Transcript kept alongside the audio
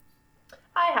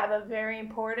have a very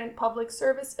important public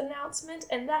service announcement,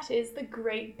 and that is the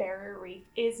Great Barrier Reef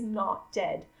is not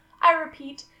dead. I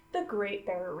repeat, the Great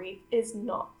Barrier Reef is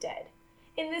not dead.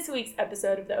 In this week's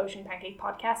episode of the Ocean Pancake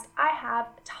Podcast, I have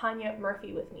Tanya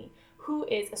Murphy with me, who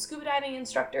is a scuba diving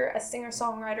instructor, a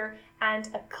singer-songwriter, and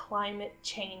a climate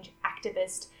change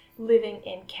activist living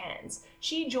in Cairns.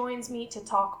 She joins me to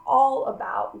talk all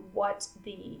about what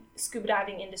the scuba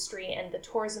diving industry and the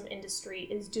tourism industry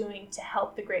is doing to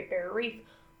help the Great Barrier Reef,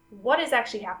 what is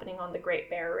actually happening on the Great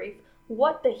Barrier Reef,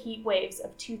 what the heat waves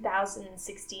of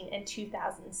 2016 and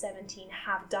 2017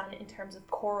 have done in terms of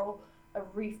coral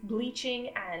reef bleaching,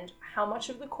 and how much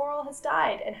of the coral has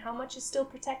died and how much is still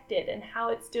protected and how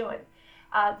it's doing.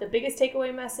 The biggest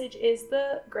takeaway message is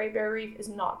the Great Barrier Reef is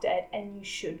not dead and you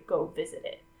should go visit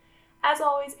it. As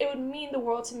always, it would mean the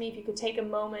world to me if you could take a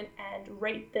moment and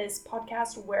rate this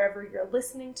podcast wherever you're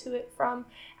listening to it from,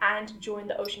 and join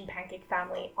the Ocean Pancake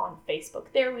family on Facebook.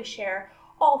 There we share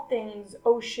all things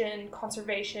ocean,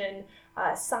 conservation,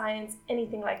 science,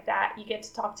 anything like that. You get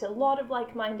to talk to a lot of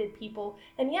like-minded people.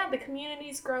 And yeah, the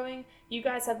community's growing. You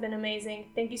guys have been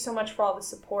amazing. Thank you so much for all the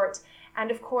support.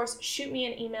 And of course, shoot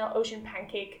me an email,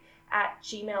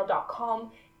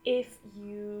 oceanpancake@gmail.com, if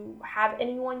you have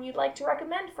anyone you'd like to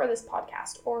recommend for this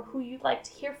podcast, or who you'd like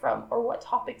to hear from, or what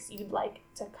topics you'd like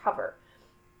to cover.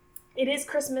 It is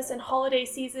Christmas and holiday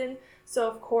season, so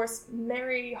of course,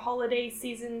 merry holiday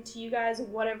season to you guys,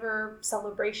 whatever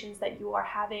celebrations that you are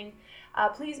having.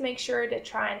 Please make sure to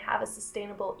try and have a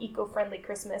sustainable, eco-friendly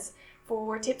Christmas.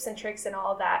 For tips and tricks and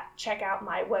all of that, check out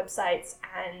my websites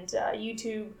and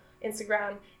YouTube,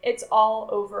 Instagram. It's all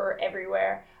over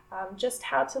everywhere. Just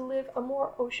how to live a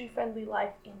more ocean-friendly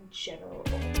life in general.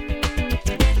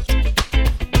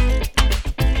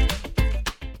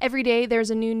 Every day there's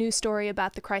a new news story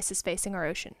about the crisis facing our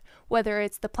ocean, whether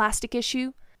it's the plastic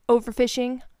issue,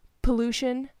 overfishing,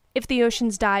 pollution. If the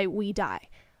oceans die, we die.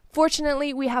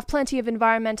 Fortunately, we have plenty of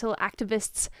environmental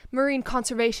activists, marine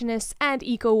conservationists, and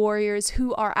eco-warriors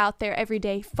who are out there every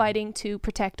day fighting to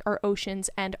protect our oceans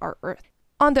and our Earth.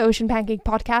 On the Ocean Pancake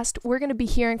Podcast, we're going to be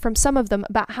hearing from some of them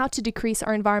about how to decrease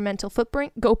our environmental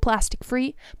footprint, go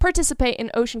plastic-free, participate in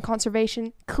ocean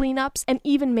conservation, cleanups, and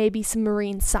even maybe some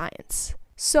marine science.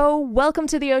 So, welcome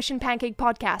to the Ocean Pancake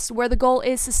Podcast, where the goal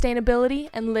is sustainability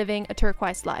and living a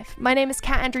turquoise life. My name is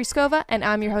Kat Andriskova, and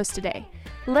I'm your host today.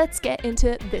 Let's get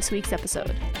into this week's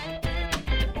episode.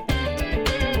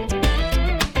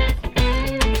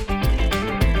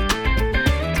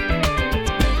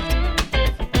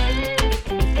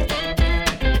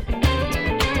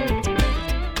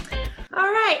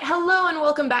 Hello and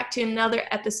welcome back to another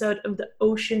episode of the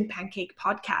Ocean Pancake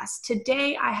Podcast.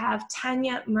 Today I have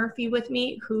Tanya Murphy with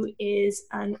me, who is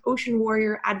an ocean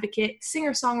warrior advocate,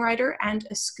 singer-songwriter, and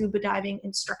a scuba diving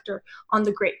instructor on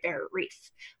the Great Barrier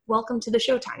Reef. Welcome to the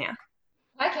show, Tanya.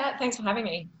 Hi, Kat. Thanks for having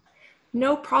me.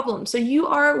 No problem. So you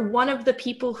are one of the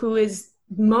people who is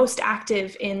most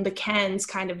active in the Cairns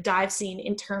kind of dive scene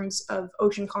in terms of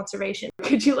ocean conservation.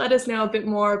 Could you let us know a bit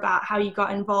more about how you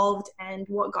got involved and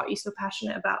what got you so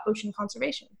passionate about ocean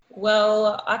conservation?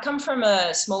 Well, I come from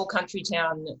a small country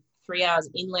town 3 hours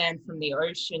inland from the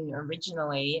ocean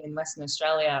originally in Western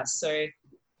Australia. So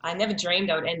I never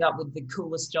dreamed I would end up with the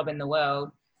coolest job in the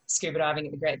world, scuba diving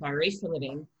at the Great Barrier Reef for a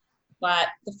living. But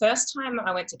the first time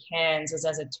I went to Cairns was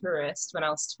as a tourist when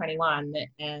I was 21,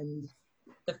 and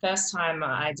the first time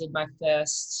I did my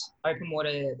first open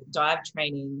water dive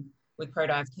training with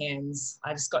ProDive Cairns,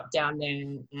 I just got down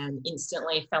there and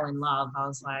instantly fell in love. I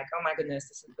was like, oh my goodness,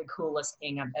 this is the coolest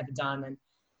thing I've ever done. And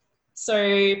so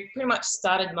pretty much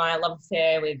started my love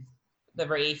affair with the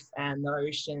reef and the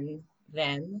ocean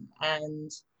then.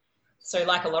 And so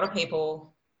like a lot of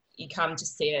people, you come to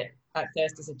see it at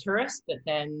first as a tourist, but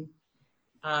then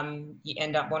you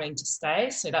end up wanting to stay.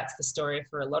 So that's the story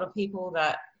for a lot of people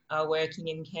that are working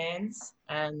in Cairns.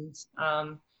 And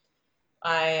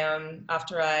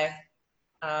after I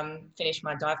finished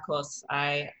my dive course,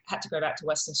 I had to go back to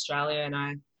Western Australia, and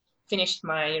I finished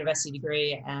my university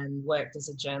degree and worked as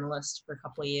a journalist for a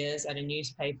couple of years at a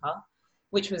newspaper,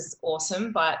 which was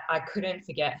awesome, but I couldn't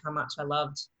forget how much I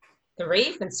loved the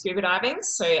reef and scuba diving.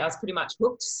 So I was pretty much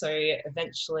hooked. So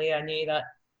eventually I knew that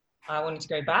I wanted to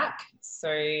go back.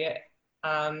 So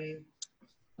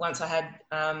once I had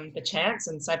the chance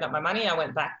and saved up my money, I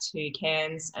went back to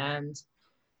Cairns and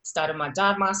started my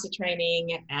dive master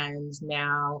training. And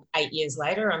now 8 years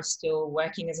later, I'm still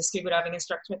working as a scuba diving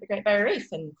instructor at the Great Barrier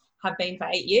Reef and have been for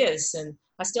 8 years. And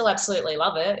I still absolutely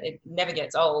love it. It never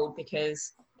gets old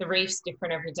because the reef's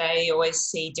different every day. You always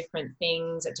see different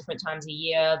things at different times of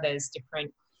year. There's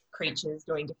different creatures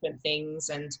doing different things.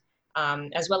 And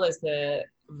as well as the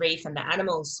reef and the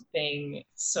animals being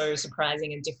so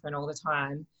surprising and different all the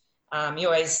time, you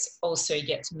always also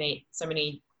get to meet so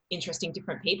many interesting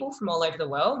different people from all over the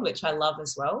world, which I love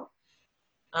as well.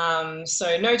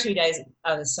 So no 2 days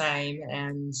are the same,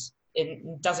 and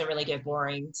it doesn't really get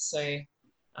boring. So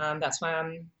that's why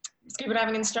I'm a scuba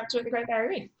diving instructor at the Great Barrier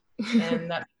Reef,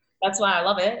 and that's why I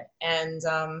love it. And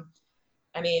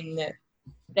I mean,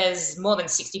 there's more than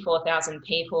 64,000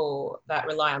 people that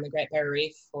rely on the Great Barrier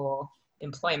Reef for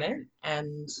employment,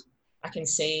 and I can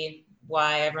see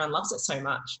why everyone loves it so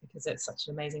much, because it's such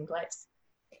an amazing place.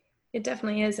 It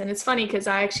definitely is. And it's funny because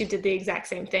I actually did the exact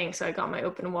same thing. So I got my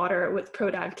open water with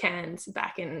ProDive cans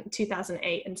back in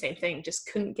 2008, and same thing, just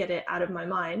couldn't get it out of my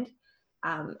mind,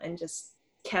 and just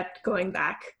kept going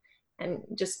back, and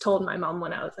just told my mom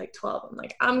when I was like 12, I'm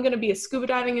like, I'm going to be a scuba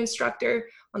diving instructor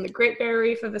on the Great Barrier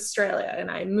Reef of Australia.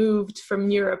 And I moved from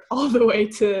Europe all the way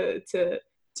to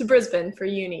Brisbane for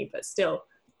uni, but still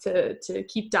to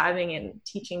keep diving and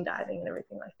teaching diving and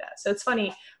everything like that. So it's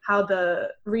funny how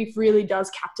the reef really does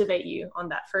captivate you on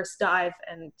that first dive,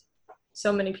 and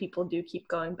so many people do keep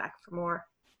going back for more.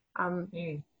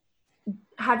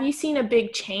 Have you seen a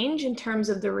big change in terms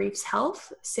of the reef's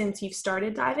health since you've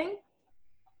started diving?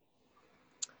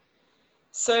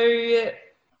 So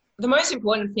the most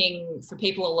important thing for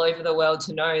people all over the world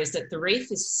to know is that the reef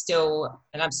is still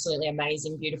an absolutely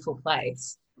amazing, beautiful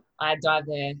place. I dive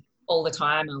there all the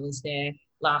time. I was there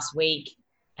last week,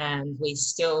 and we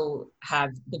still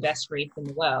have the best reef in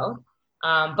the world.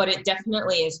 But it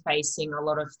definitely is facing a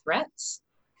lot of threats.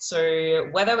 So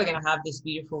whether we're going to have this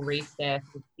beautiful reef there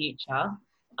for the future,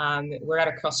 we're at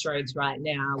a crossroads right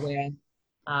now where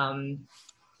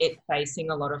it's facing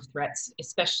a lot of threats,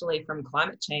 especially from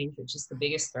climate change, which is the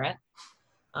biggest threat.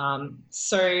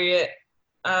 The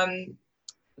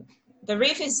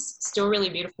reef is still really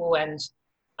beautiful, and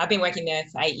I've been working there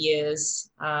for 8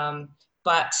 years.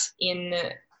 But in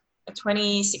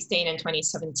 2016 and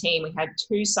 2017, we had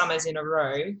 2 summers in a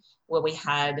row where we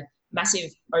had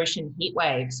massive ocean heat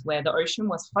waves, where the ocean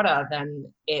was hotter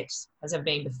than it has ever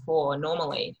been before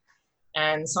normally.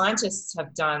 And scientists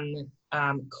have done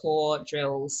core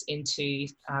drills into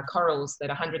corals that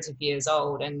are hundreds of years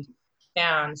old, and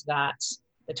found that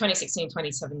the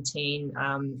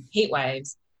 2016-2017 heat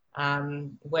waves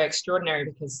were extraordinary,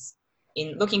 because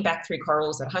in looking back through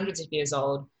corals that are hundreds of years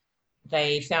old,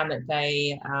 they found that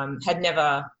they had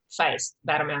never faced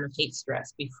that amount of heat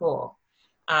stress before.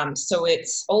 So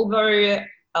it's, although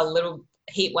a little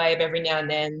heat wave every now and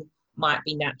then might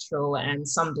be natural and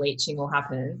some bleaching will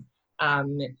happen,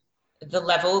 the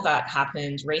level that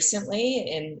happened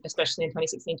recently, especially in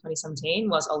 2016, 2017,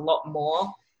 was a lot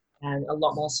more and a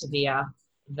lot more severe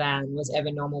than was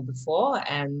ever normal before.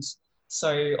 And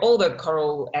so all the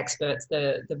coral experts,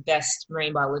 the best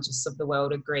marine biologists of the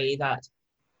world, agree that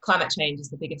climate change is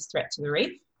the biggest threat to the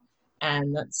reef.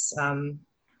 And that's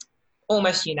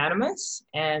almost unanimous.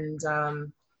 And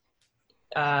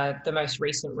the most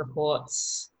recent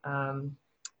reports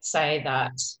say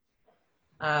that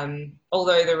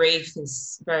although the reef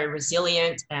is very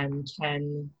resilient and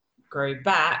can grow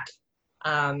back,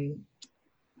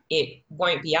 it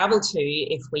won't be able to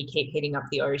if we keep heating up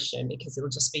the ocean, because it'll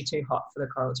just be too hot for the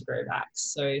coral to grow back.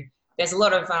 So there's a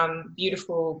lot of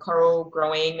beautiful coral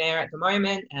growing there at the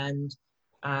moment, and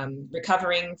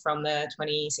recovering from the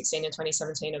 2016 and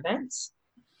 2017 events.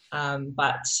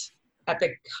 But at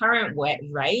the current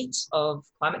rate of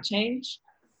climate change,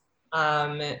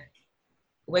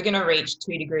 we're going to reach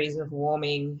 2 degrees of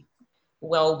warming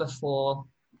well before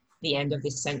the end of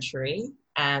this century,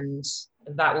 and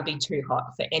that will be too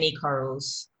hot for any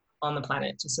corals on the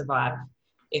planet to survive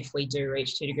if we do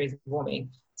reach 2 degrees of warming.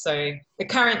 So the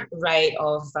current rate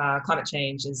of climate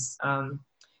change is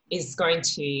going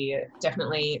to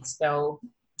definitely spell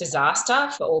disaster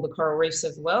for all the coral reefs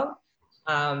of the world.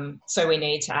 So we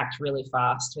need to act really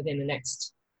fast. Within the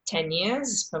next 10 years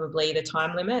is probably the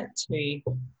time limit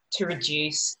to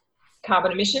reduce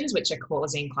carbon emissions, which are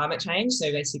causing climate change.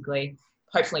 So basically,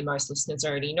 hopefully most listeners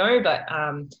already know, but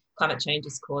climate change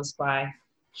is caused by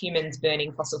humans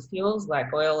burning fossil fuels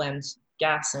like oil and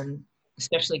gas, and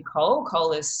especially coal.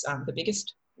 Coal is the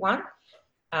biggest one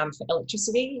for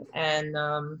electricity, and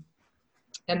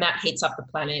that heats up the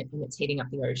planet, and it's heating up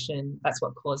the ocean. That's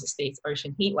what causes these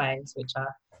ocean heat waves, which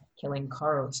are killing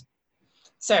corals.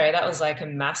 Sorry, that was like a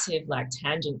massive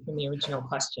tangent from the original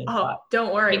question. Oh,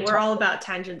 don't worry. We're all about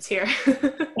tangents here.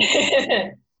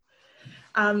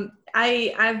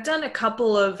 I've done a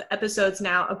couple of episodes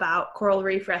now about coral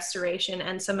reef restoration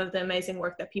and some of the amazing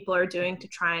work that people are doing to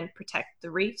try and protect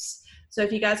the reefs. So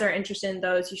if you guys are interested in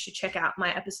those, you should check out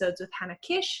my episodes with Hannah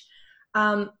Kish.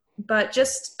 But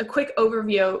just a quick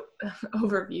overview.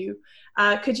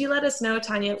 Could you let us know,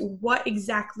 Tanya, what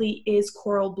exactly is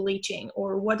coral bleaching,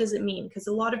 or what does it mean? Because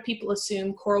a lot of people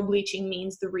assume coral bleaching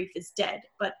means the reef is dead,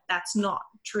 but that's not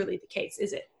truly the case,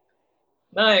 is it?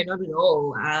 No, not at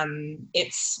all.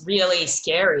 It's really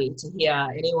scary to hear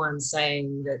anyone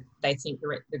saying that they think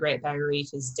the Great Barrier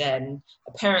Reef is dead. And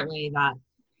apparently that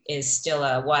is still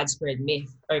a widespread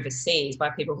myth overseas by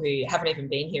people who haven't even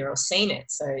been here or seen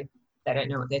it. So they don't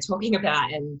know what they're talking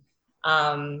about. And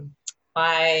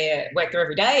I work there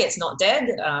every day. It's not dead.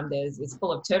 It's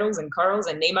full of turtles and corals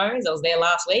and Nemos. I was there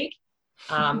last week.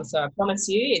 So I promise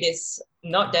you it is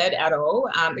not dead at all.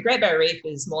 The Great Barrier Reef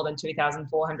is more than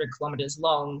 2,400 kilometres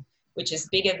long, which is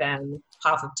bigger than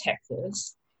half of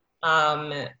Texas.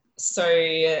 So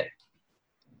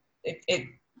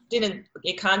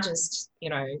it can't just,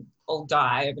 all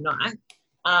die overnight.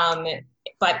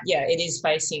 But yeah, it is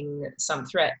facing some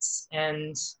threats.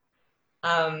 And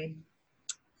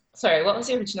sorry, what was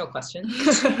the original question?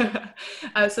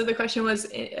 So the question was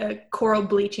coral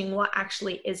bleaching. What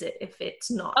actually is it if it's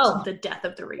not the death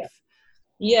of the reef?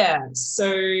 Yeah,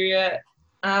 so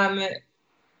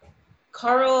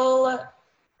coral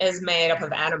is made up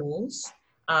of animals.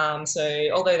 So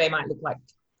although they might look like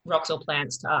rocks or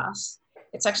plants to us,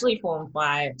 it's actually formed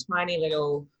by a tiny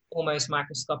little, almost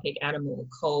microscopic animal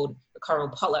called the coral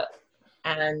polyp.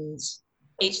 And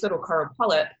each little coral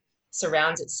polyp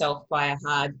surrounds itself by a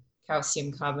hard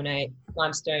calcium carbonate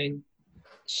limestone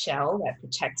shell that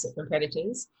protects it from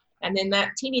predators. And then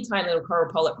that teeny tiny little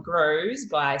coral polyp grows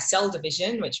by cell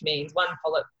division, which means one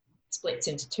polyp splits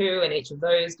into two and each of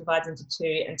those divides into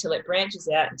two until it branches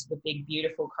out into the big,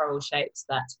 beautiful coral shapes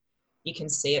that you can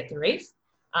see at the reef.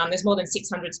 There's more than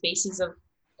 600 species of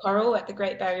coral at the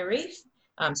Great Barrier Reef.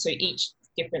 So each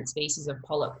different species of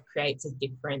polyp creates a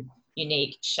different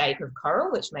unique shape of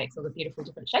coral, which makes all the beautiful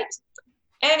different shapes.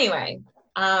 Anyway,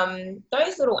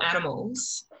 those little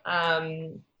animals,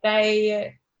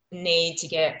 they need to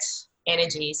get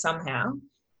energy somehow,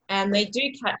 and they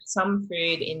do catch some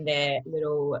food in their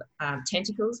little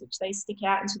tentacles, which they stick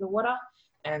out into the water,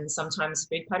 and sometimes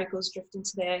food particles drift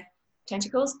into their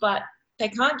tentacles, but they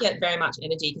can't get very much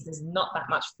energy because there's not that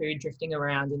much food drifting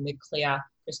around in the clear,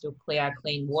 crystal clear,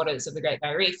 clean waters of the Great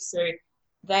Barrier Reef. So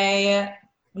they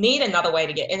need another way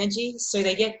to get energy. So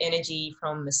they get energy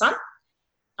from the sun.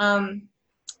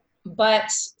 But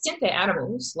since they're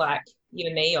animals, like you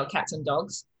and me or cats and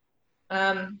dogs,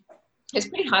 it's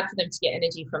pretty hard for them to get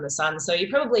energy from the sun. So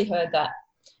you probably heard that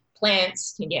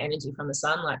plants can get energy from the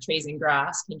sun, like trees and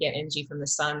grass can get energy from the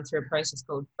sun through a process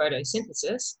called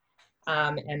photosynthesis.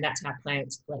 And that's how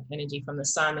plants collect energy from the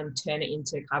sun and turn it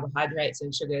into carbohydrates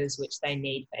and sugars, which they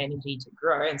need for energy to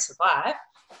grow and survive.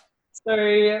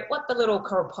 So what the little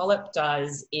coral polyp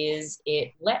does is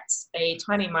it lets a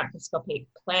tiny microscopic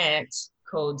plant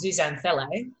called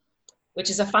zooxanthellae,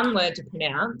 which is a fun word to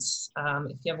pronounce.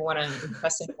 If you ever want to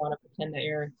impress anyone or pretend that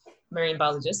you're a marine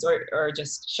biologist or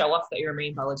just show off that you're a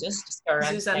marine biologist, just go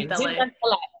around saying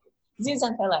zooxanthellae.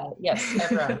 Zooxanthellae, yes,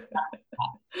 everyone.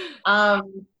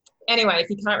 Anyway, if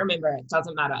you can't remember, it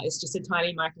doesn't matter. It's just a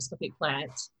tiny microscopic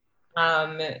plant,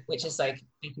 which is like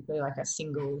basically like a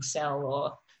single cell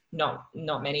or not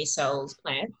many cells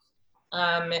plant.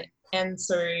 And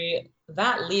so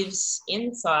that lives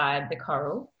inside the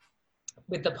coral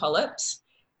with the polyps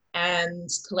and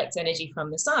collects energy from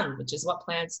the sun, which is what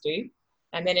plants do.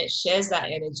 And then it shares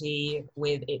that energy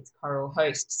with its coral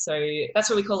host. So that's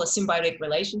what we call a symbiotic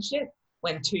relationship,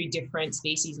 when two different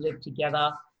species live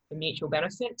together for mutual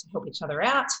benefit to help each other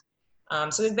out.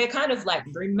 So they're kind of like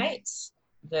roommates.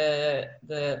 The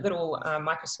little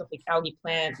microscopic algae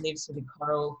plant lives with the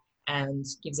coral and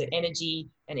gives it energy,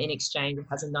 and in exchange it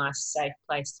has a nice, safe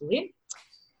place to live.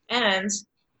 And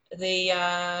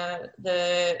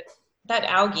that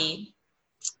algae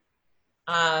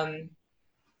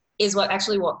is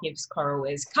what gives coral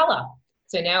its colour.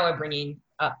 So now we're bringing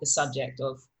up the subject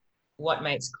of what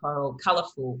makes coral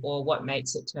colourful or what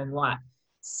makes it turn white.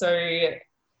 So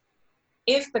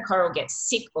if the coral gets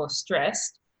sick or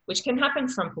stressed, which can happen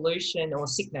from pollution or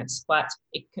sickness, but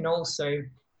it can also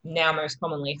now most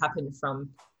commonly happen from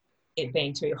it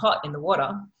being too hot in the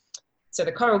water. So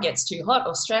the coral gets too hot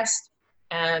or stressed,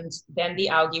 and then the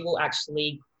algae will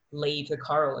actually leave the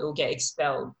coral. It will get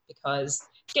expelled because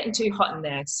it's getting too hot in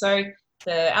there. So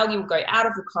the algae will go out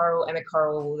of the coral and the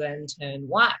coral will then turn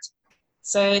white.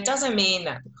 So it doesn't mean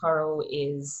that the coral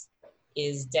is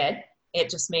dead. It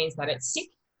just means that it's sick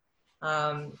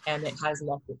and it has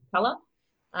lost its colour.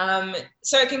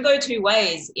 So it can go two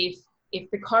ways. If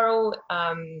the coral,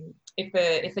 if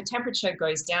the temperature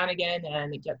goes down again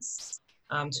and it gets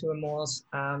to a more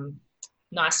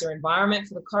nicer environment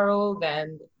for the coral,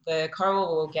 then the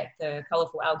coral will get the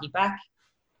colourful algae back,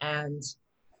 and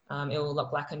it will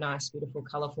look like a nice, beautiful,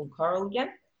 colourful coral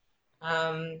again.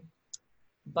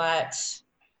 But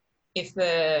if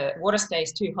the water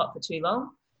stays too hot for too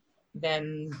long,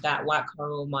 then that white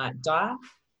coral might die.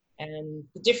 And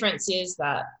the difference is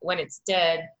that when it's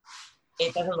dead,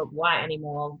 it doesn't look white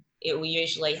anymore. It will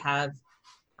usually have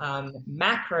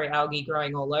macroalgae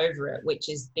growing all over it, which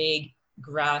is big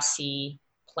grassy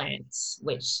plants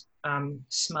which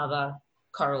smother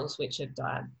corals which have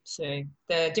died. So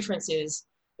the difference is,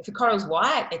 if a coral's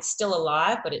white, it's still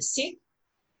alive, but it's sick.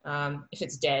 If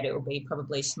it's dead, it will be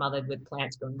probably smothered with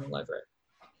plants growing all over it.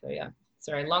 So yeah,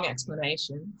 sorry, long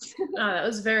explanation. That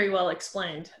was very well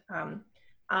explained.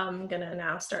 I'm gonna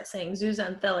now start saying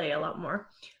zooxanthellae a lot more.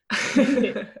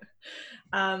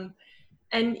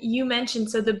 And you mentioned,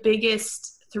 so the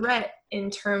biggest threat in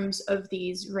terms of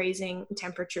these raising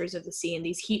temperatures of the sea and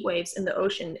these heat waves in the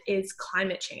ocean is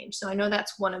climate change. So I know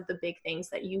that's one of the big things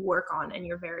that you work on, and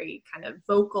you're very kind of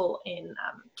vocal in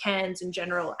Cairns in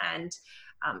general, and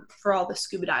for all the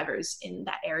scuba divers in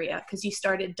that area, because you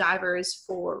started Divers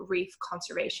for Reef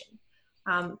Conservation.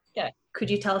 Could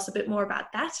you tell us a bit more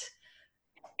about that?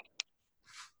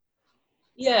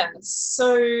 Yeah,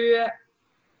 so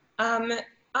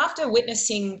after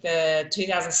witnessing the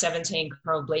 2017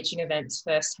 coral bleaching events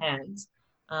firsthand,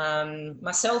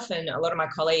 myself and a lot of my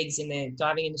colleagues in the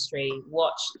diving industry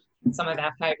watched some of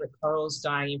our favourite corals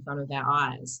dying in front of our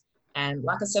eyes. And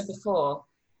like I said before,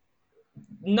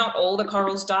 not all the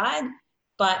corals died,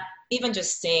 but even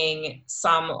just seeing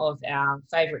some of our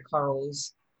favourite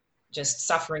corals just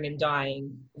suffering and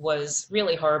dying was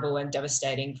really horrible and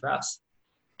devastating for us.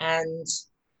 And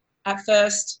at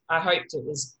first, I hoped it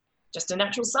was just a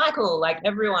natural cycle, like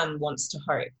everyone wants to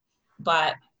hope.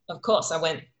 But of course, I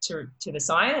went to the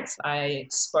science. I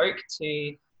spoke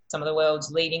to some of the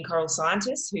world's leading coral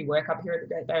scientists who work up here at the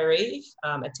Great Barrier Reef,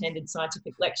 attended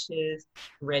scientific lectures,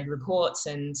 read reports,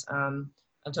 and I'm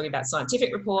talking about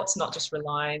scientific reports, not just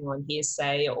relying on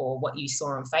hearsay or what you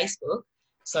saw on Facebook.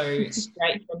 So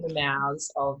straight from the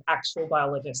mouths of actual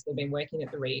biologists who've been working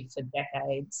at the reef for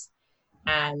decades.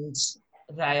 And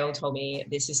they all told me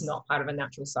this is not part of a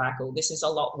natural cycle. This is a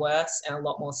lot worse and a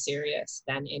lot more serious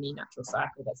than any natural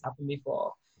cycle that's happened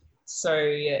before. So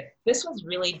this was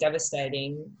really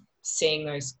devastating, seeing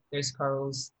those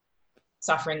corals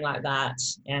suffering like that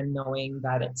and knowing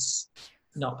that it's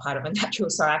not part of a natural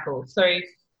cycle. So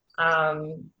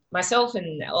myself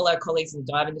and all our colleagues in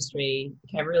the dive industry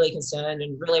became really concerned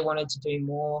and really wanted to do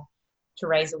more to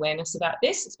raise awareness about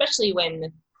this, especially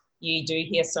when you do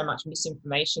hear so much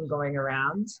misinformation going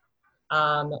around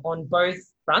on both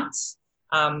fronts.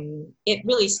 It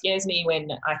really scares me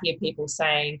when I hear people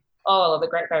saying, oh, the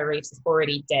Great Barrier Reef is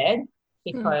already dead,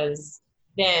 because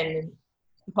then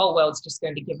the whole world's just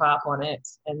going to give up on it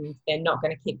and they're not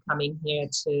going to keep coming here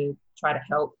to try to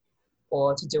help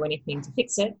or to do anything to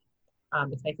fix it.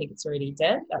 If they think it's already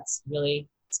dead, that's really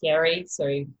scary. So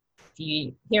if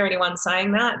you hear anyone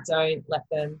saying that, don't let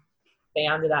them be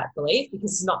under that belief,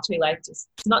 because it's not too late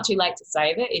to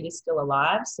save it. It is still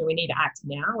alive, so we need to act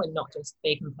now and not just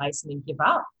be complacent and give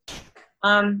up.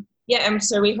 And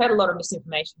so we've heard a lot of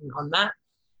misinformation on that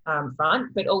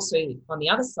front, but also on the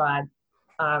other side,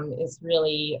 it's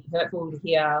really hurtful to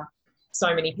hear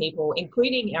so many people,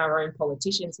 including our own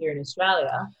politicians here in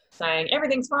Australia, saying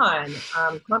everything's fine.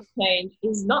 Climate change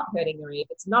is not hurting the reef.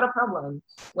 It's not a problem,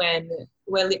 when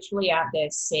we're literally out there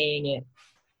seeing it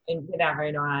with our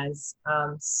own eyes.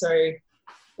 So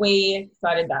we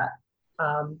decided that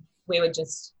we would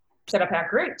just set up our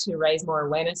group to raise more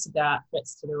awareness about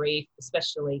threats to the reef,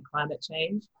 especially climate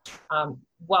change,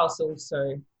 whilst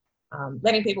also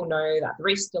letting people know that the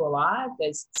reef's still alive.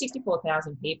 There's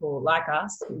 64,000 people like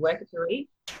us who work at the reef.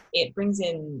 It brings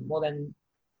in more than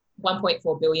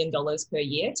 $1.4 billion per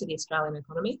year to the Australian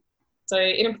economy. So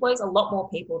it employs a lot more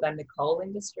people than the coal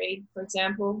industry, for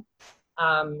example.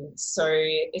 So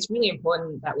it's really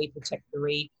important that we protect the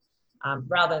reef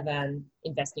rather than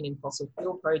investing in fossil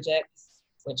fuel projects,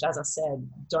 which, as I said,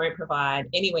 don't provide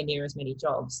anywhere near as many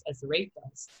jobs as the reef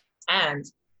does. And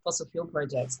fossil fuel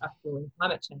projects are fueling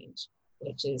climate change,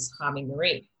 which is harming the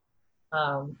reef.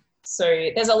 So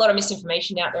there's a lot of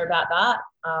misinformation out there about that.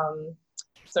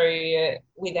 So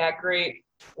with our group,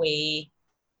 we've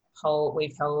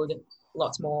held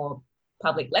lots more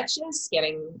public lectures,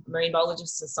 getting marine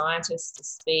biologists and scientists to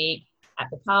speak at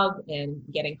the pub and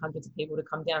getting hundreds of people to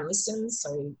come down and listen,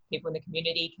 so people in the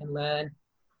community can learn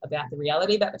about the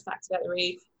reality, about the facts about the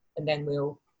reef. And then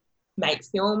we'll make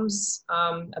films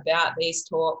about these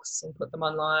talks and put them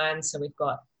online. So we've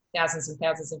got thousands and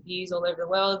thousands of views all over the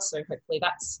world. So hopefully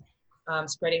that's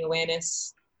spreading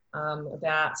awareness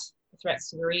about the threats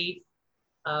to the reef.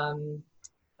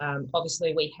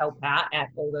 Obviously, we help out at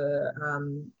all the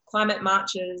climate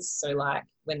marches. So like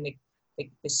when the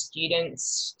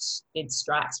students did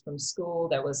strikes from school,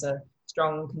 there was a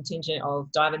strong contingent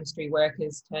of dive industry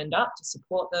workers turned up to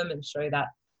support them and show that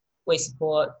we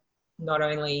support not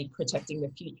only protecting the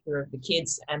future of the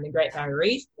kids and the Great Barrier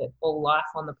Reef, but all life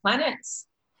on the planet.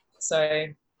 So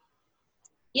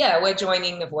yeah, we're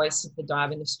joining the voice of the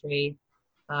dive industry,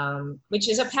 which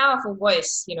is a powerful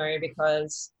voice, you know,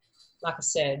 because like I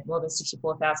said, more than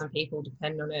 64,000 people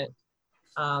depend on it.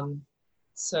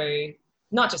 So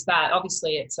not just that,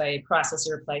 obviously it's a priceless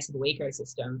irreplaceable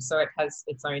ecosystem, so it has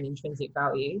its own intrinsic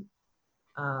value,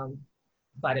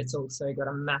 but it's also got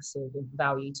a massive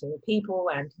value to the people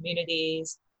and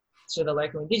communities, to the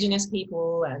local Indigenous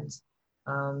people, and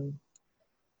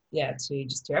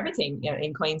to everything, you know,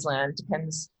 in Queensland.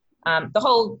 Depends. The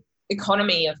whole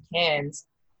economy of Cairns,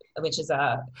 which is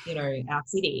our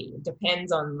city,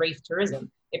 depends on reef tourism.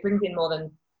 It brings in more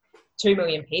than 2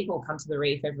 million people come to the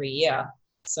reef every year.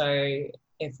 So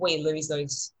if we lose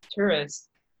those tourists,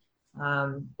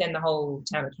 then the whole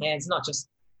town of Cairns, not just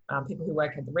people who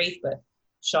work at the reef, but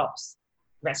shops,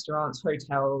 restaurants,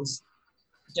 hotels,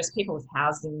 just people's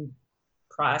housing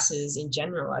prices in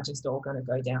general are just all going to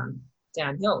go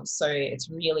downhill. So it's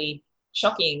really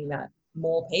shocking that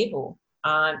more people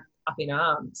aren't up in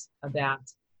arms about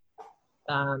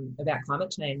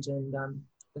climate change and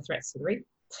the threats to the reef.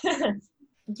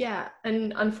 Yeah,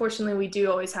 and unfortunately we do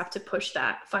always have to push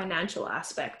that financial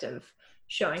aspect of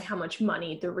showing how much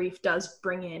money the reef does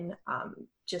bring in,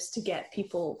 just to get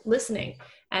people listening.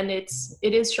 And it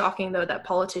is shocking though that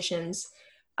politicians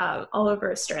all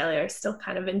over Australia are still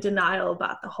kind of in denial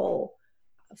about the whole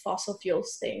fossil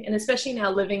fuels thing. And especially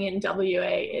now living in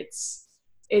WA, it's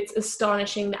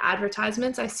astonishing the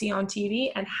advertisements I see on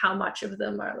TV and how much of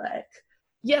them are like,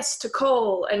 yes to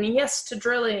coal and yes to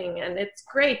drilling, and it's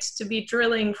great to be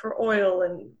drilling for oil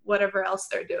and whatever else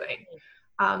they're doing.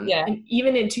 And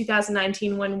even in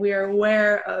 2019, when we're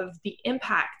aware of the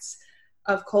impacts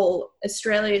of coal,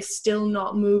 Australia is still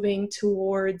not moving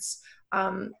towards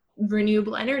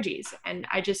renewable energies. And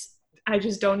I just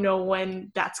don't know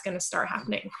when that's going to start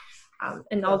happening.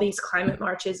 And all these climate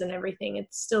marches and everything, it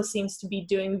still seems to be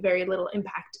doing very little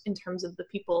impact in terms of the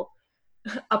people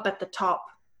up at the top.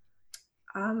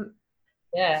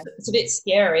 It's a bit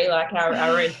scary. Like our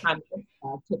own Prime Minister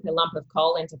took a lump of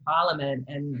coal into Parliament,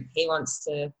 and he wants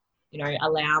to,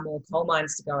 allow more coal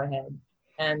mines to go ahead.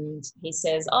 And he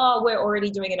says, "Oh, we're already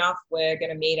doing enough. We're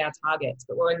going to meet our targets,"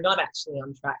 but we're not actually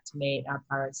on track to meet our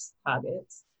Paris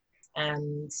targets.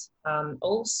 And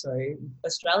also,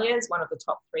 Australia is one of the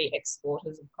top 3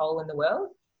 exporters of coal in the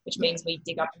world, which means we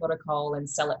dig up a lot of coal and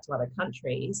sell it to other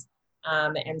countries.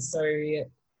 And so,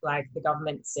 like, the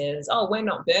government says, "Oh, we're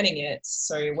not burning it,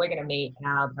 so we're going to meet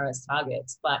our Paris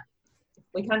targets." But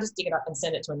we can't just dig it up and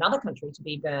send it to another country to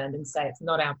be burned and say it's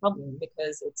not our problem,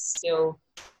 because it's still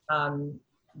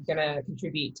going to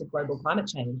contribute to global climate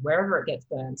change wherever it gets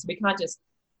burned. So we can't just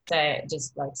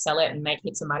sell it and make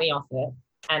heaps of money off it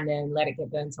and then let it get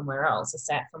burned somewhere else or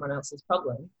say it's someone else's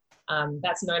problem.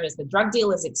 That's known as the drug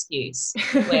dealer's excuse,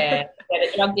 where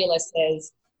the drug dealer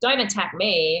says, "Don't attack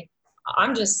me.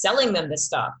 I'm just selling them the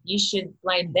stuff. You should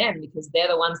blame them because they're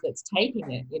the ones that's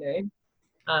taking it,"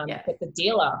 But the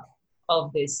dealer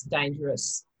of this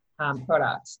dangerous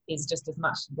product is just as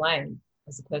much to blame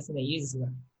as the person that uses it.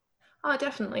 Oh,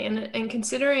 definitely. And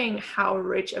considering how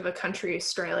rich of a country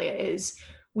Australia is,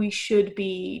 we should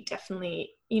be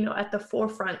definitely, at the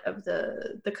forefront of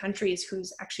the countries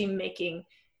who's actually making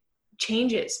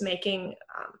changes,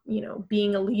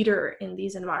 being a leader in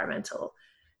these environmental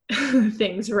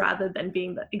things rather than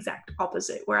being the exact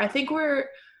opposite, where I think we're,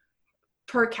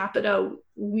 per capita,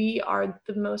 we are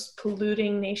the most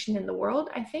polluting nation in the world,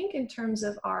 I think, in terms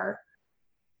of our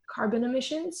carbon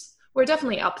emissions. We're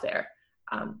definitely up there.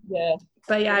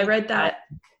 But I read that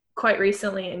quite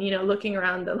recently, and looking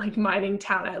around the mining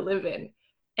town I live in,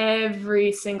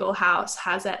 every single house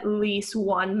has at least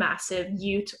one massive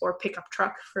ute or pickup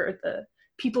truck for the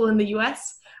people in the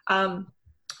US.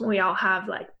 We all have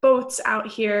boats out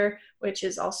here, which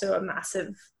is also a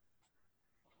massive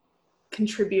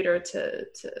contributor to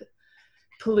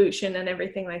pollution and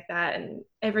everything like that. And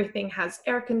everything has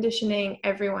air conditioning,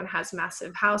 everyone has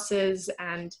massive houses,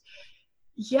 and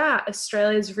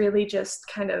Australia's really just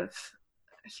kind of,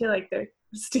 I feel like they're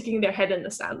sticking their head in the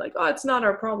sand, like, "Oh, it's not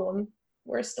our problem.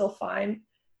 We're still fine.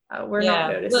 We're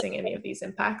not noticing any of these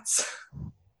impacts."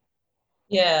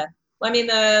 Yeah. Well, I mean,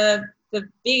 the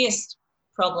biggest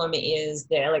problem is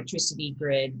the electricity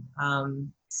grid.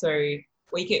 So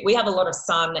we have a lot of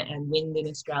sun and wind in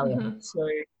Australia. Mm-hmm. So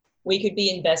we could be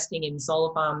investing in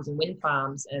solar farms and wind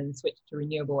farms and switch to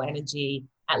renewable energy,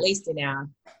 at least in our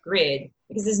grid,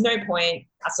 because there's no point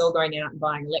us all going out and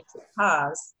buying electric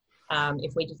cars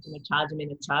if we're just going to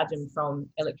charge them from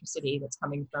electricity that's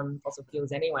coming from fossil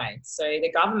fuels anyway. So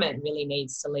the government really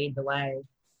needs to lead the way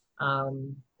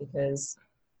because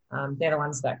they're the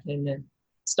ones that can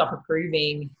stop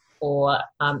approving or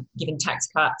giving tax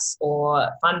cuts or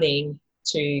funding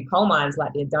to coal mines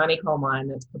like the Adani coal mine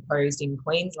that's proposed in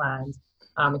Queensland,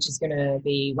 which is going to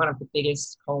be one of the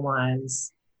biggest coal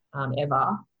mines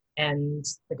ever. And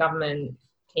the government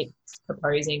keeps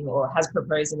proposing or has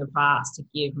proposed in the past to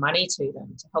give money to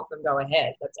them to help them go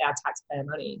ahead. That's our taxpayer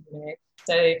money, you know.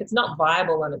 So if it's not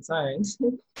viable on its own,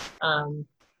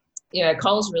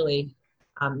 coal's really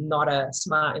not a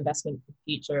smart investment for the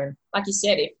future. And like you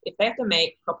said, if they have to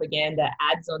make propaganda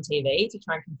ads on TV to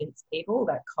try and convince people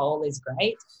that coal is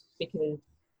great, because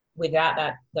without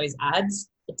those ads,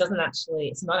 it's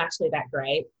not actually that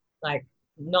great. Like,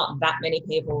 not that many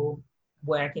people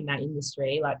work in that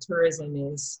industry. Like, tourism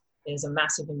is a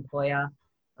massive employer,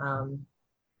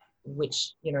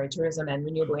 which, you know, tourism and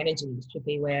renewable energy should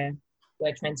be where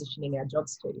we're transitioning our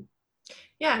jobs to.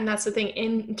 Yeah, and that's the thing.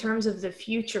 In terms of the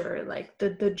future, like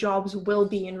the jobs will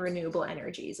be in renewable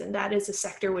energies, and that is a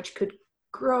sector which could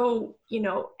grow, you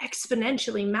know,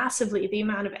 exponentially, massively. The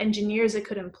amount of engineers it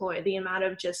could employ, the amount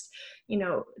of just, you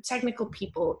know, technical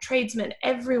people, tradesmen,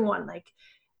 everyone. Like,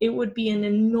 it would be an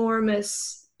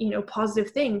enormous, you know,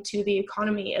 positive thing to the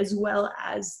economy as well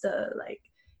as the like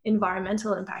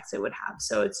environmental impacts it would have.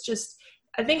 So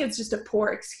I think it's just a poor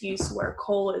excuse where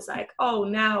coal is like, oh,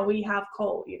 now we have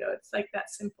coal, you know, it's like that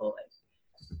simple,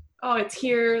 like, oh, it's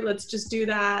here, let's just do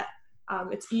that.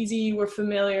 It's easy, we're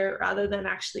familiar, rather than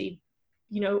actually,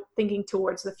 you know, thinking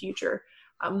towards the future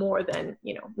more than,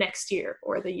 you know, next year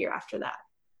or the year after that.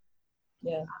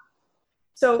 Yeah.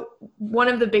 So one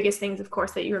of the biggest things, of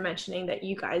course, that you were mentioning that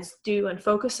you guys do and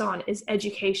focus on is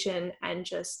education and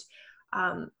just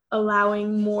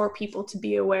allowing more people to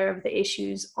be aware of the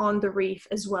issues on the reef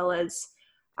as well as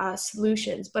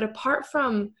solutions. But apart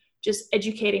from just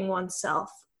educating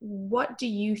oneself, what do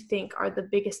you think are the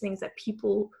biggest things that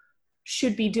people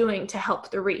should be doing to help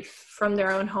the reef from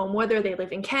their own home, whether they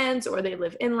live in Cairns or they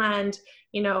live inland?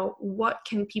 You know, what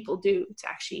can people do to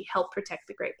actually help protect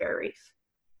the Great Barrier Reef?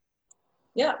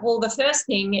 Yeah, well, the first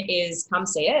thing is come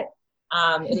see it.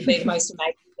 It'll be the most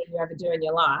amazing thing you ever do in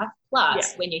your life.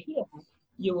 Plus, when you're here,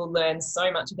 you will learn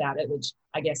so much about it, which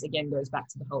I guess, again, goes back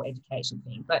to the whole education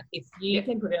thing. But if you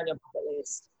can put it on your bucket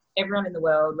list, everyone in the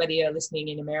world, whether you're listening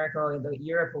in America or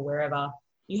Europe or wherever,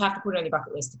 you have to put it on your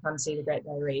bucket list to come see the Great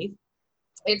Barrier Reef.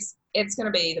 It's going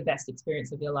to be the best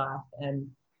experience of your life. And,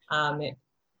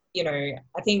 you know,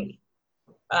 I think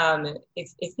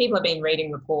if people have been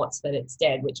reading reports that it's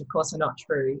dead, which of course are not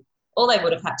true, all they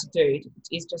would have had to do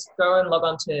is just go and log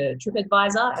on to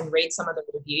TripAdvisor and read some of the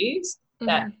reviews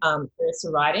that tourists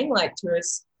are writing. Like,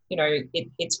 tourists, you know,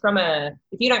 it's from if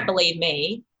you don't believe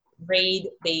me, read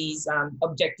these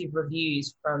objective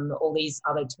reviews from all these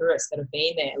other tourists that have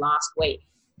been there last week.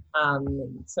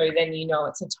 So then, you know,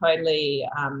 it's a totally,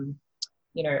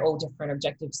 you know, all different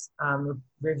objectives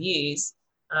reviews.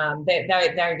 They're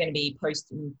going to be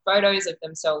posting photos of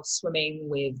themselves swimming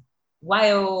with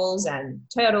whales and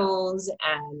turtles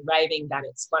and raving that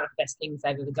it's one of the best things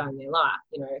they've ever done in their life.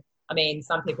 You know, I mean,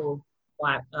 some people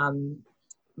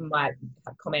might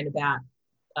comment about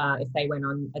if they went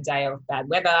on a day of bad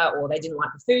weather or they didn't like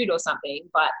the food or something,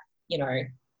 but, you know,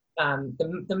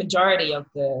 the majority of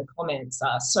the comments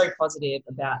are so positive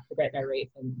about the Great Barrier Reef.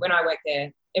 And when I work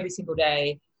there every single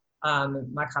day,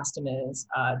 my customers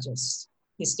are just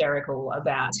hysterical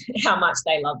about how much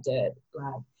they loved it.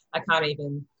 Like, I can't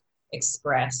even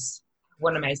express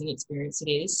what an amazing experience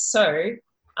it is. So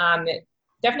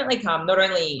definitely come, not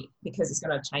only because it's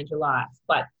going to change your life,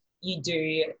 but you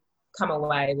do come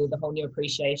away with a whole new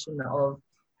appreciation of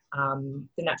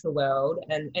the natural world.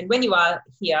 And when you are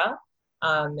here,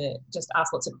 just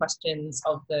ask lots of questions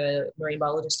of the marine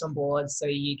biologist on board so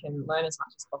you can learn as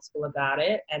much as possible about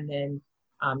it, and then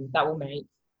that will make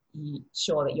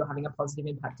sure that you're having a positive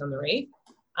impact on the reef.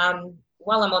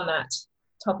 While I'm on that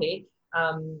topic,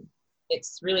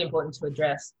 it's really important to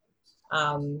address.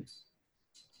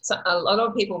 So a lot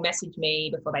of people message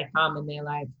me before they come and they're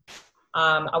like,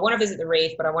 I want to visit the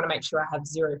reef, but I want to make sure I have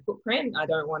zero footprint. I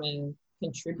don't want to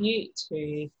contribute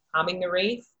to harming the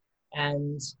reef,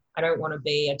 and I don't want to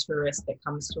be a tourist that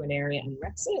comes to an area and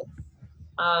wrecks it.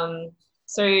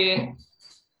 So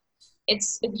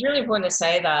it's really important to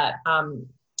say that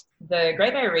the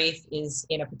Great Barrier Reef is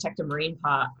in a protected marine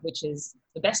park, which is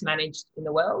the best managed in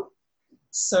the world.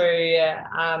 So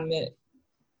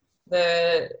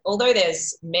although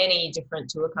there's many different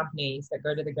tour companies that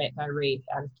go to the Great Barrier Reef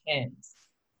out of Cairns,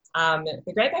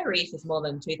 the Great Barrier Reef is more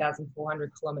than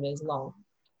 2,400 kilometres long.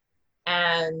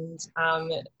 And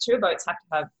tour boats have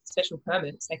to have special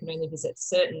permits. They can only visit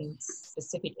certain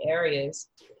specific areas.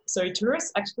 So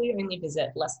tourists actually only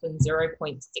visit less than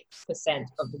 0.6%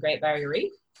 of the Great Barrier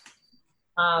Reef.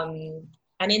 An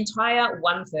entire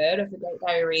 1/3 of the Great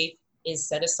Barrier Reef is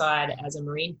set aside as a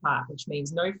marine park, which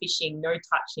means no fishing, no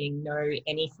touching, no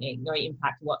anything, no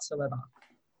impact whatsoever.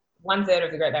 1/3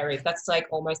 of the Great Barrier Reef, that's like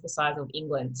almost the size of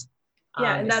England.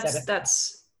 Yeah, and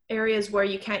that's areas where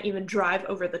you can't even drive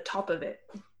over the top of it.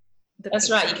 That's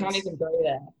right, you can't even go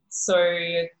there. So,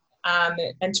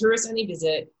 and tourists only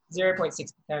visit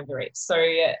 0.6% of the reef. So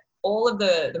all of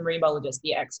the marine biologists,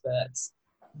 the experts,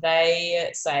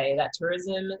 they say that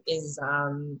tourism is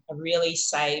a really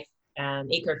safe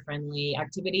and eco-friendly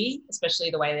activity, especially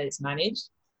the way that it's managed.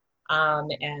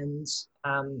 And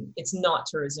it's not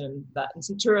tourism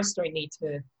so tourists don't need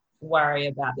to worry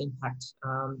about the impact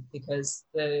because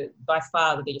by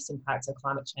far the biggest impacts are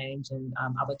climate change and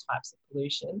other types of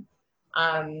pollution.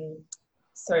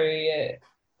 So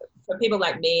for people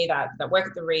like me that work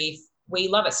at the reef, we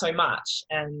love it so much,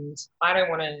 and I don't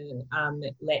want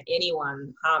to let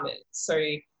anyone harm it. So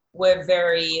we're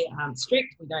very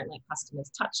strict. We don't let customers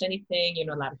touch anything. You're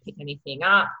not allowed to pick anything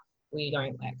up. We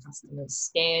don't let customers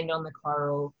stand on the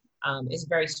coral. It's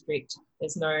very strict.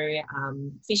 There's no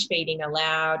fish feeding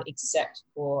allowed except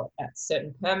for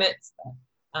certain permits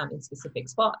in specific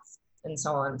spots and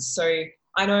so on. So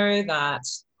I know that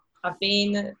I've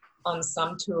been on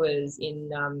some tours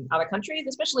in other countries,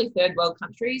 especially third world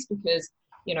countries, because,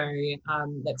 you know,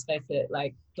 let's face it,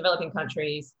 like developing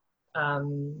countries,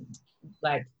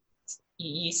 like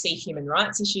you see human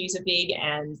rights issues are big,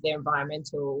 and their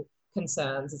environmental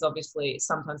concerns is obviously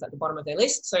sometimes at the bottom of their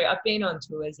list. So I've been on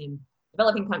tours in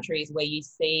developing countries where you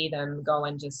see them go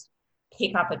and just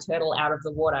pick up a turtle out of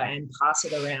the water and pass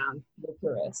it around to the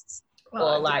tourists.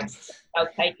 Or like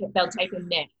they'll take a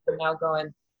net and they'll go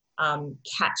and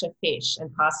catch a fish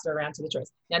and pass it around to the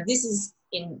tourists. Now this is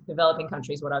in developing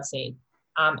countries what I've seen.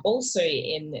 Also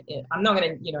I'm not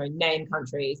going to name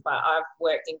countries, but I've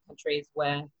worked in countries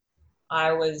where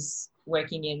I was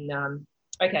working in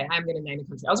okay, I'm going to name a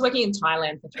country. I was working in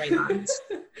Thailand for 3 months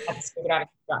as a scuba diving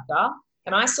instructor,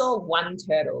 and I saw one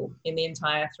turtle in the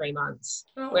entire 3 months.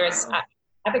 Whereas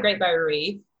at the Great Barrier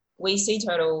Reef, we see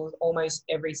turtles almost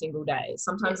every single day,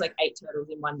 sometimes like 8 turtles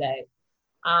in one day.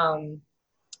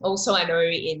 Also, I know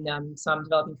in some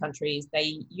developing countries,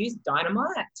 they use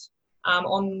dynamite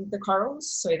on the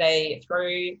corals. So they throw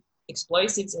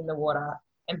explosives in the water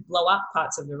and blow up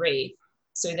parts of the reef.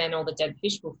 So then all the dead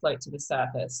fish will float to the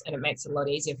surface, and it makes it a lot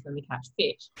easier for them to catch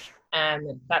fish.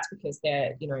 And that's because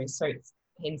they're, so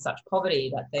in such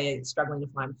poverty that they're struggling to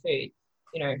find food,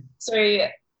 So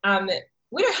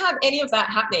we don't have any of that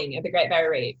happening at the Great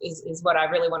Barrier Reef is what I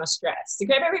really want to stress. The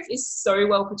Great Barrier Reef is so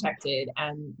well protected,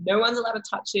 and no one's allowed to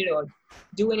touch it or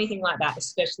do anything like that,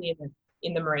 especially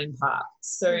in the marine park.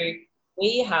 So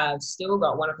we have still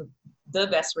got one of the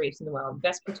best reefs in the world,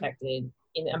 best protected,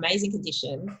 in amazing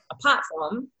condition, apart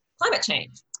from climate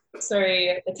change. So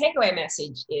the takeaway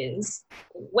message is,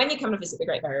 when you come to visit the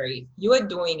Great Barrier Reef, you are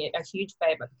doing it a huge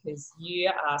favor because you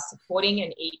are supporting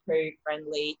an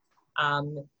eco-friendly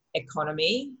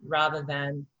economy, rather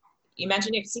than,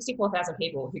 imagine if 64,000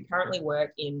 people who currently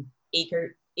work in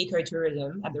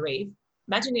ecotourism at the reef,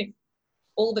 imagine if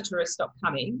all the tourists stop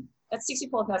coming. That's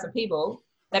 64,000 people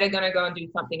that are going to go and do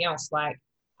something else, like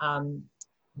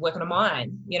work on a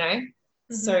mine,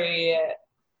 Mm-hmm.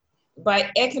 So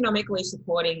by economically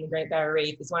supporting the Great Barrier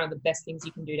Reef is one of the best things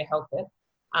you can do to help it.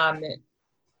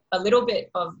 A little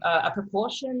bit of a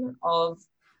proportion of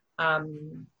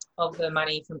the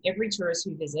money from every tourist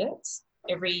who visits,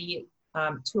 every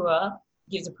tour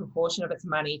gives a proportion of its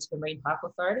money to the Marine Park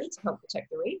Authority to help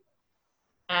protect the reef.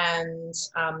 And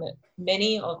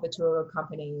many of the tour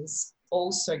companies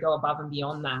also go above and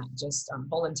beyond that, just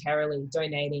voluntarily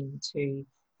donating to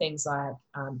things like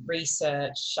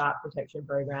research, shark protection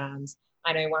programs.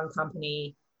 I know one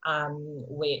company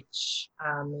which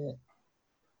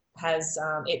has,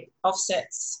 it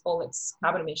offsets all its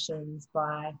carbon emissions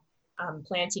by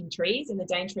planting trees in the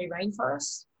Daintree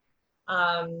rainforest.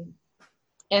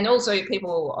 And also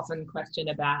people often question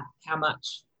about how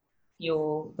much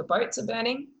fuel the boats are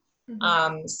burning.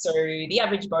 Mm-hmm. So the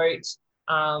average boat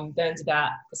burns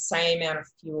about the same amount of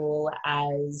fuel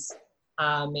as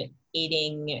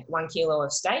eating 1 kilo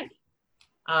of steak.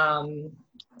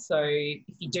 So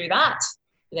if you do that,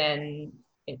 then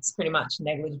it's pretty much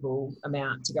negligible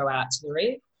amount to go out to the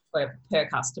reef per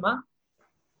customer,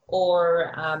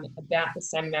 or about the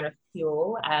same amount of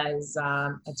fuel as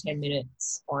a 10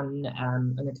 minutes on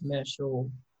a commercial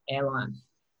airline.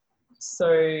 So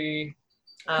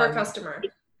Per customer.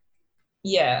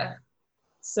 Yeah.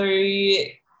 So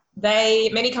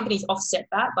many companies offset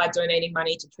that by donating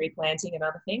money to tree planting and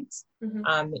other things.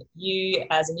 Mm-hmm. You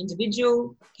as an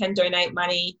individual can donate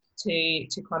money to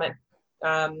climate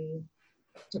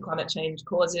change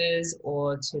causes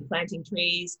or to planting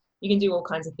trees. You can do all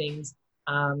kinds of things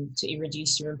to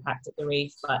reduce your impact at the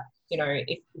reef. But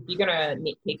if you're going to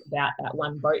nitpick about that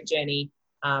one boat journey,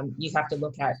 you have to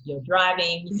look at your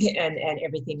driving and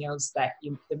everything else the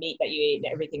meat that you eat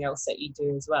and everything else that you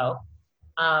do as well,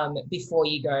 before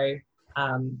you go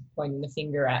pointing the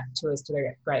finger at tours to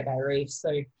the Great Barrier Reef.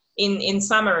 So in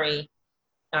summary,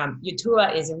 your tour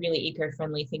is a really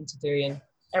eco-friendly thing to do, and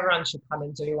everyone should come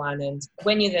and do one. And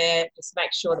when you're there, just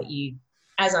make sure that you,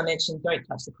 as I mentioned, don't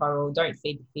touch the coral, don't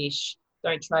feed the fish,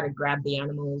 don't try to grab the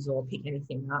animals or pick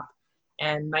anything up.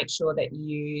 And make sure that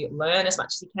you learn as much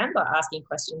as you can by asking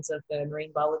questions of the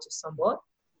marine biologists on board.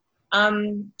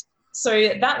 So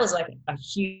that was like a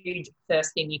huge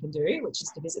first thing you can do, which is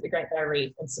to visit the Great Barrier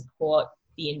Reef and support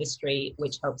the industry,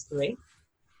 which helps the reef.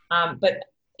 But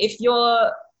if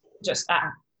you're just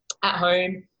at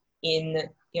home in,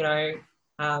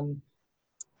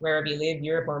 wherever you live,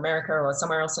 Europe or America or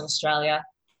somewhere else in Australia,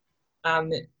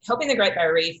 helping the Great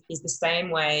Barrier Reef is the same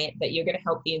way that you're going to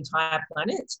help the entire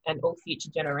planet and all future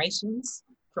generations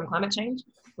from climate change,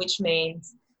 which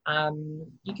means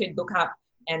you could look up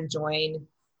and join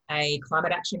a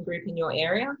climate action group in your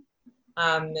area.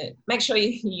 Make sure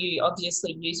you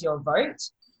obviously use your vote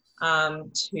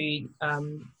to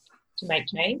make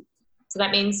change. So that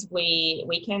means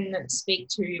we can speak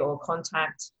to or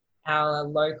contact our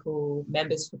local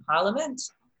members for Parliament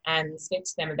and speak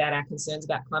to them about our concerns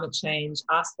about climate change,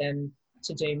 ask them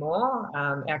to do more.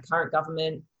 Our current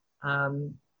government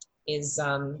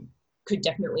could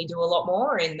definitely do a lot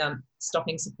more in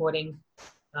supporting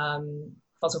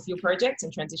fossil fuel projects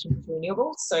and transition to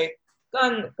renewables. So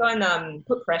go and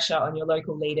put pressure on your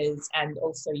local leaders, and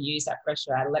also use that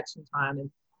pressure at election time.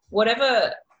 And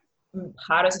whatever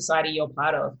part of society you're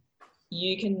part of,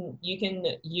 you can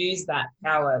use that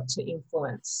power to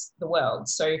influence the world.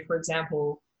 So, for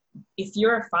example, if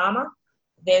you're a farmer,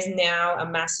 there's now a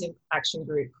massive action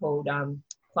group called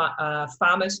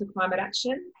Farmers for Climate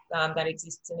Action that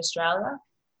exists in Australia.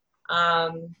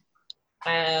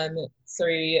 So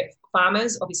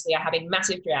farmers obviously are having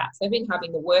massive droughts. They've been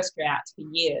having the worst droughts for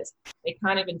years. They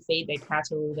can't even feed their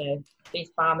cattle. These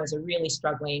farmers are really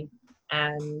struggling,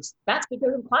 and that's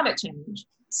because of climate change.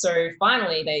 So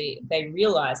finally they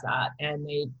realised that, and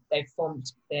they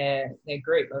formed their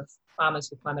group of Farmers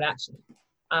for Climate Action.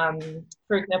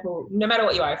 For example, no matter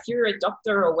what you are, if you're a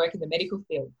doctor or work in the medical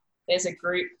field, there's a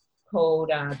group called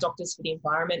Doctors for the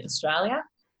Environment Australia.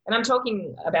 And I'm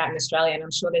talking about in Australia, and I'm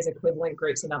sure there's equivalent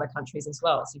groups in other countries as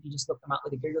well. So if you just look them up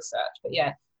with a Google search. But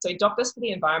yeah, so Doctors for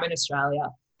the Environment Australia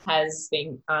has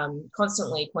been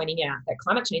constantly pointing out that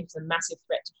climate change is a massive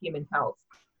threat to human health.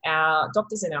 Our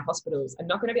doctors in our hospitals are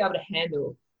not going to be able to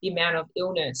handle the amount of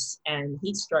illness and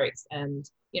heat strokes and,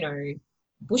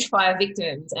 bushfire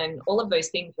victims and all of those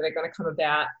things that are going to come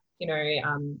about,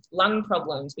 lung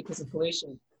problems because of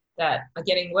pollution that are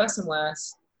getting worse and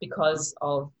worse because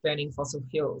of burning fossil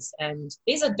fuels. And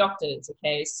these are doctors,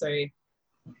 okay? So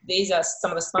these are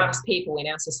some of the smartest people in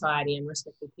our society and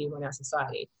respected people in our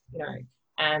society,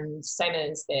 and same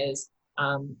as there's,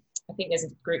 I think there's a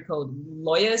group called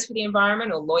Lawyers for the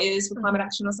Environment or Lawyers for Climate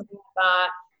Action or something like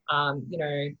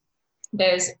that.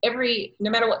 There's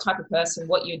no matter what type of person,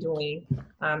 what you're doing,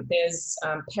 there's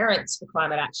Parents for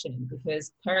Climate Action,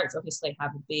 because parents obviously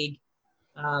have a big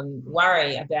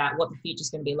worry about what the future is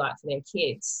going to be like for their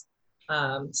kids.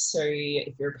 So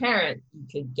if you're a parent, you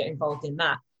could get involved in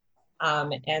that.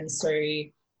 And so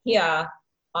here,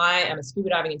 I am a scuba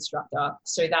diving instructor,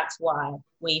 so that's why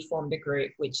we formed a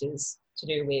group which is to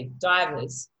do with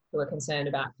divers who are concerned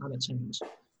about climate change.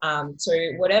 So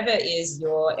whatever is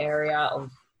your area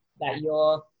that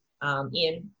you're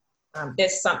in,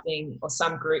 there's something or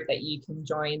some group that you can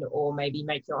join or maybe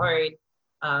make your own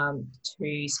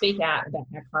to speak out about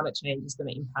how climate change is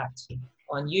going to impact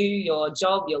on you, your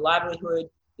job, your livelihood,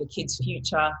 your kids'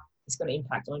 future. It's going to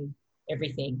impact on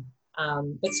everything.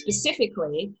 But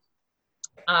specifically,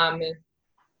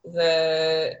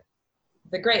 the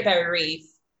Great Barrier Reef,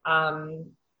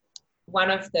 one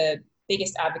of the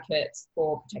biggest advocates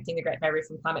for protecting the Great Barrier Reef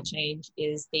from climate change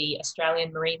is the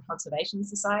Australian Marine Conservation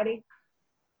Society.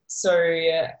 So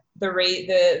the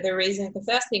reason, the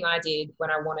first thing I did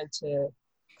when I wanted to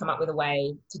come up with a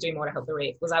way to do more to help the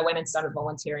reef was I went and started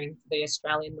volunteering for the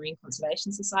Australian Marine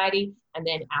Conservation Society, and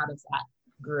then out of that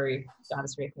grew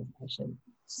Divers Reef Conservation.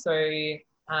 So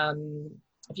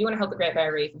if you want to help the Great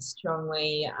Barrier Reef, I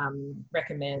strongly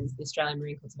recommend the Australian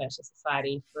Marine Conservation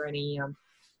Society for any,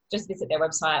 just visit their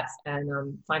websites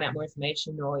and find out more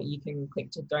information, or you can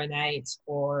click to donate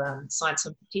or sign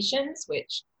some petitions,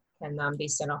 which can be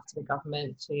sent off to the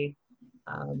government, to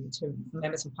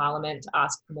members of parliament to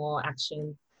ask for more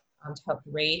action to help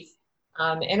the reef.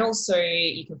 And also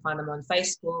you can find them on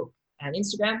Facebook and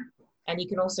Instagram, and you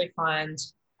can also find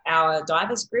our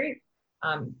divers group.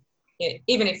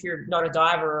 Even if you're not a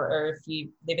diver or if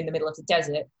you live in the middle of the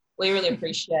desert, we really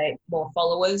appreciate more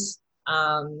followers.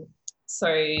 So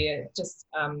just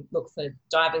look for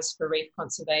Divers for Reef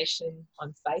Conservation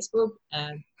on Facebook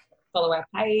and follow our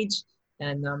page,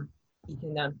 and you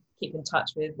can keep in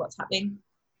touch with what's happening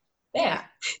there.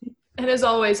 And as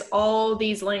always, all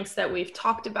these links that we've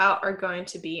talked about are going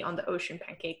to be on the Ocean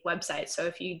Pancake website. So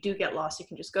if you do get lost, you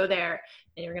can just go there,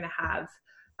 and you're going to have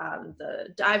the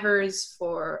Divers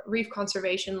for Reef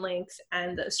Conservation links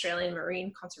and the Australian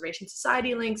Marine Conservation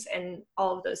Society links and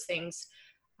all of those things.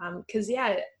 Because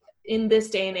in this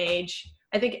day and age,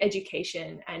 I think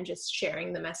education and just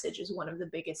sharing the message is one of the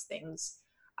biggest things,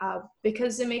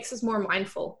 because it makes us more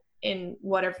mindful in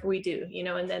whatever we do,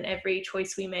 and then every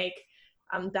choice we make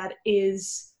that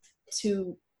is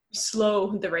to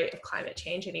slow the rate of climate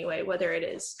change anyway, whether it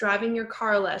is driving your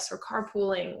car less or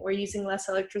carpooling or using less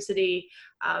electricity,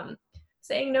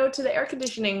 saying no to the air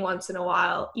conditioning once in a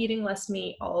while, eating less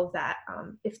meat, all of that.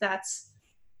 If that's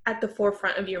at the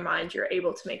forefront of your mind, you're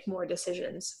able to make more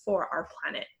decisions for our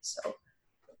planet. So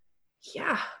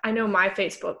I know my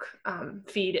Facebook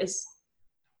feed is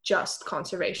just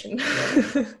conservation.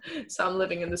 So I'm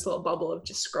living in this little bubble of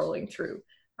just scrolling through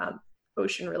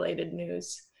ocean related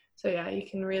news. So you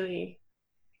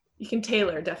can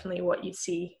tailor definitely what you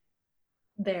see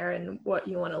there and what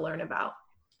you want to learn about.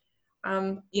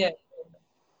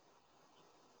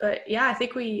 But I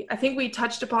think we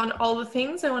touched upon all the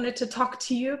things I wanted to talk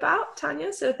to you about,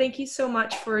 Tanya. So thank you so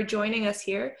much for joining us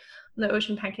here on the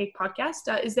Ocean Pancake podcast.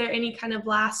 Is there any kind of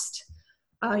last,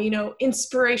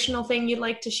 inspirational thing you'd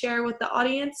like to share with the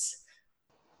audience?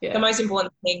 The most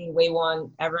important thing we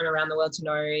want everyone around the world to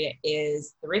know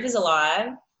is the reef is alive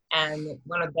and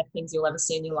one of the best things you'll ever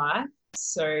see in your life.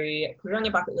 So put it on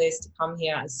your bucket list to come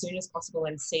here as soon as possible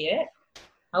and see it.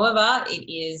 However,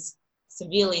 it is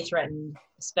severely threatened,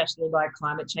 especially by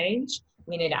climate change.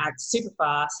 We need to act super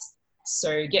fast.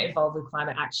 So get involved with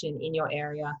climate action in your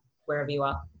area, wherever you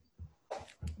are.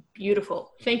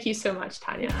 Beautiful. Thank you so much,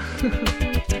 Tanya.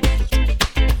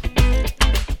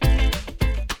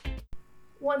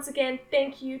 Once again,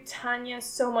 thank you, Tanya,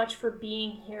 so much for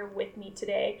being here with me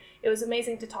today. It was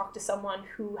amazing to talk to someone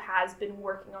who has been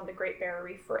working on the Great Barrier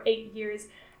Reef for 8 years,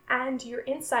 and your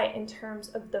insight in terms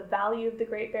of the value of the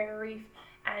Great Barrier Reef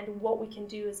and what we can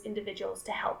do as individuals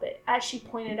to help it. As she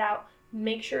pointed out,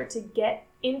 make sure to get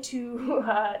into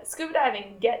scuba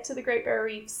diving, get to the Great Barrier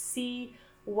Reef, see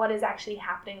what is actually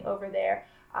happening over there.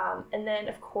 And then,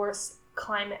 of course,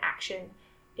 climate action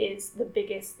is the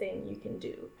biggest thing you can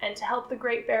do. And to help the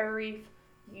Great Barrier Reef,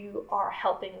 you are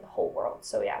helping the whole world.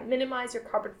 So minimize your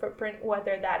carbon footprint,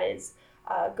 whether that is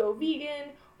go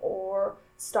vegan or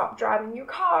stop driving your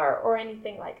car or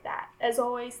anything like that. As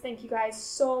always, thank you guys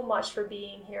so much for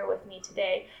being here with me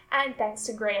today. And thanks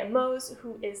to Graham Mose,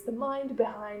 who is the mind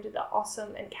behind the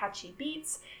awesome and catchy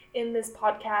beats in this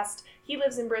podcast. He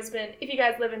lives in Brisbane. If you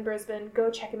guys live in Brisbane, go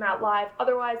check him out live.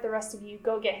 Otherwise, the rest of you,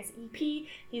 go get his EP.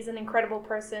 He's an incredible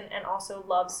person and also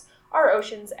loves our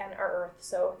oceans and our earth.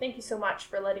 So thank you so much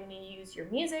for letting me use your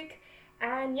music.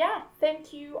 And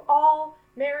thank you all.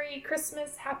 Merry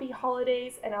Christmas, happy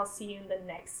holidays, and I'll see you in the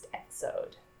next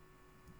episode.